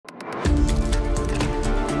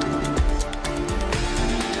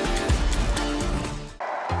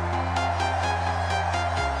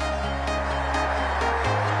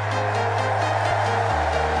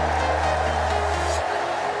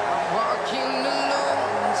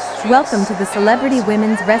Welcome to the Celebrity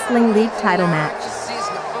Women's Wrestling League title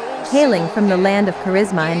match. Hailing from the land of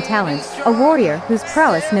charisma and talent, a warrior whose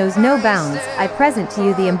prowess knows no bounds, I present to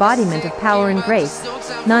you the embodiment of power and grace,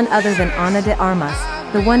 none other than Ana de Armas,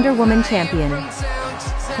 the Wonder Woman champion.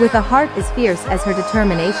 With a heart as fierce as her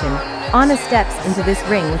determination, Ana steps into this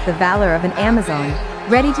ring with the valor of an Amazon,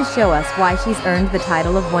 ready to show us why she's earned the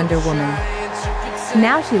title of Wonder Woman.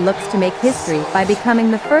 Now she looks to make history by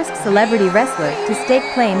becoming the first celebrity wrestler to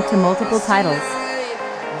stake claim to multiple titles.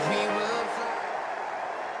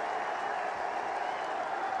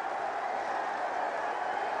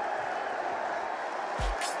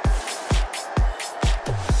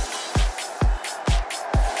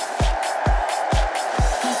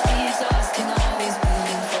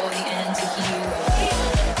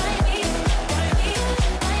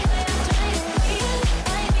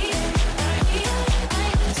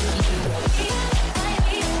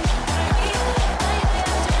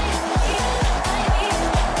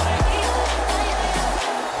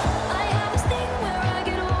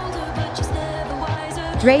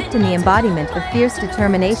 Draped in the embodiment of fierce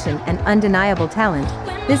determination and undeniable talent,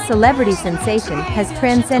 this celebrity sensation has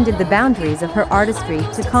transcended the boundaries of her artistry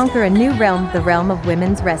to conquer a new realm, the realm of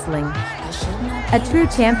women's wrestling. A true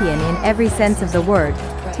champion in every sense of the word,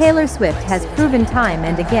 Taylor Swift has proven time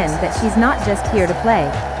and again that she's not just here to play,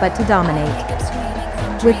 but to dominate.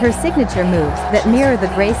 With her signature moves that mirror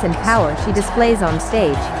the grace and power she displays on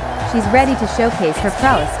stage, she's ready to showcase her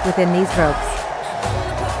prowess within these ropes.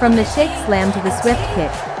 From the shake slam to the swift kick,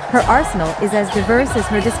 her arsenal is as diverse as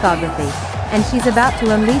her discography, and she's about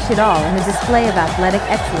to unleash it all in a display of athletic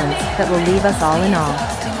excellence that will leave us all in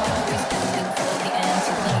awe.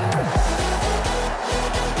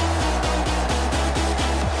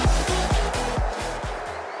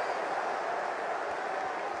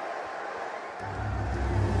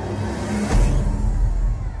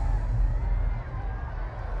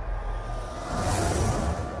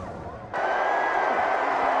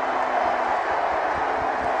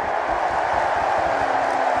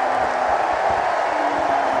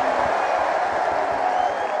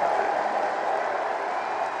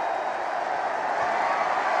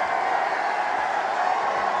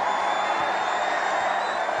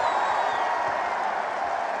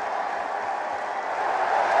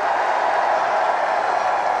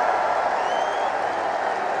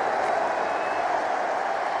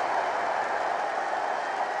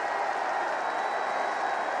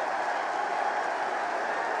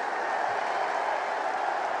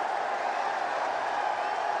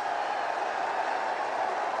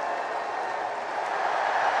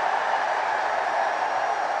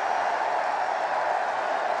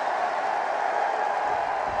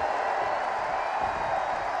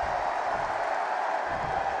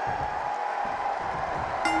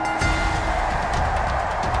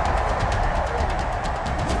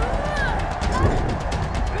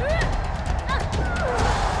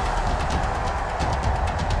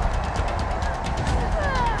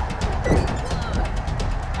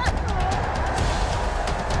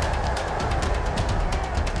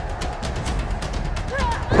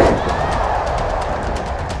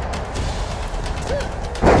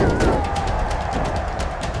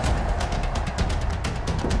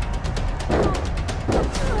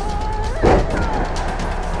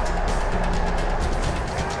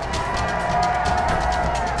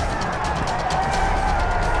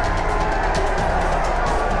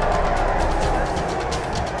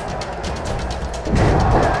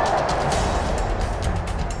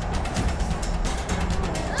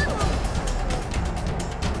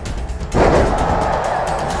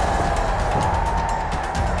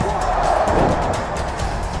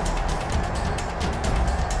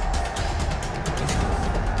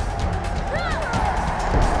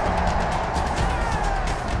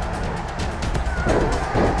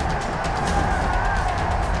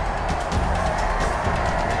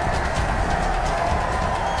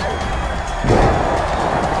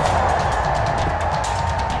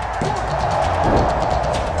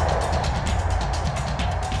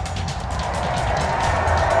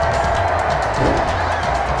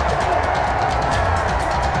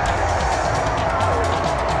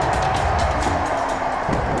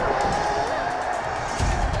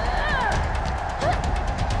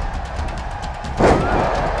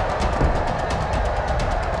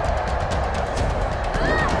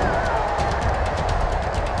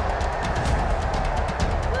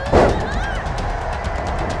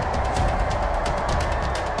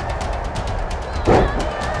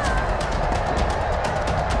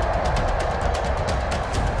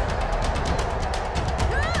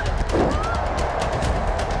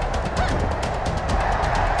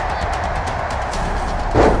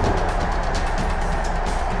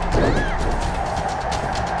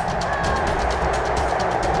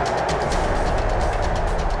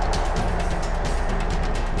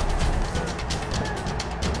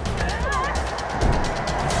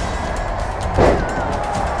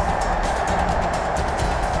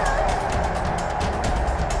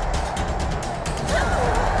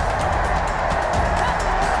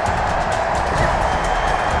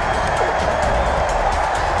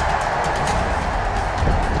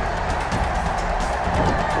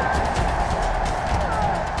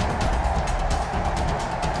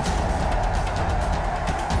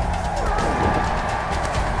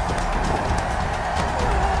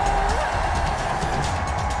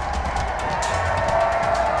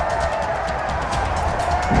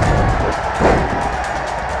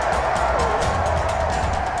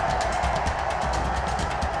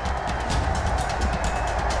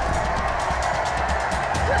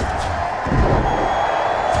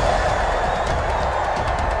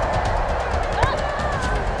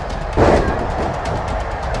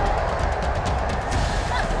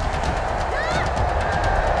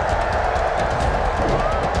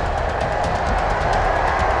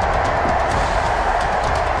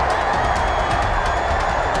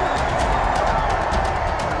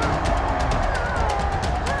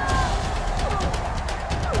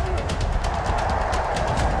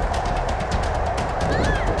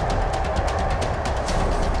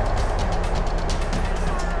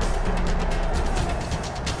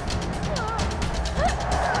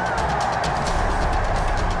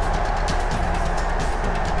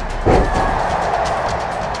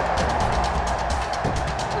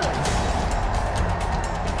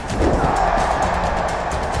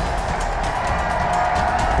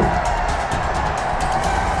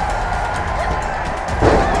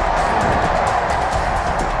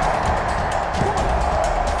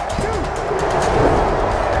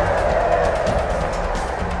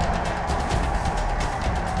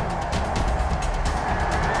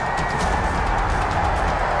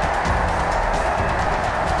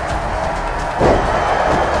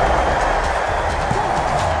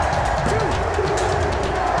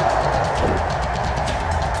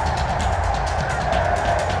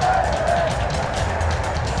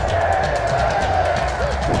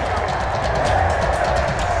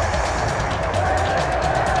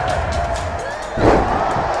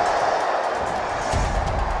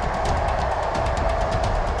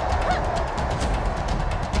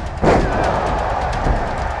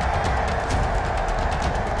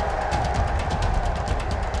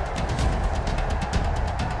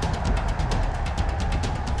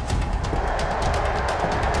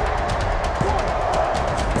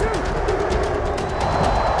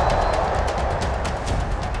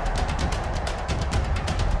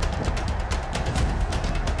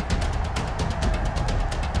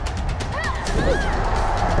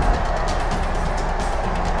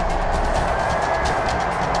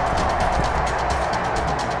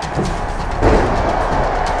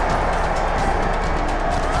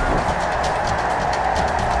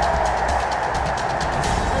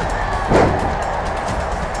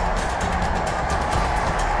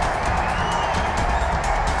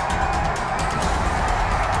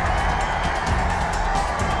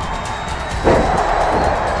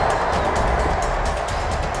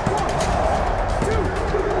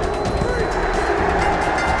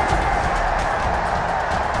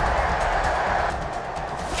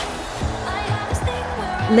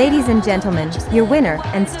 Ladies and gentlemen, your winner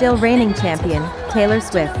and still reigning champion, Taylor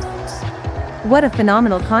Swift. What a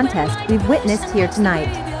phenomenal contest we've witnessed here tonight.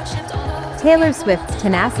 Taylor Swift's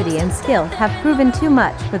tenacity and skill have proven too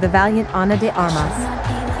much for the valiant Ana de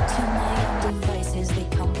Armas.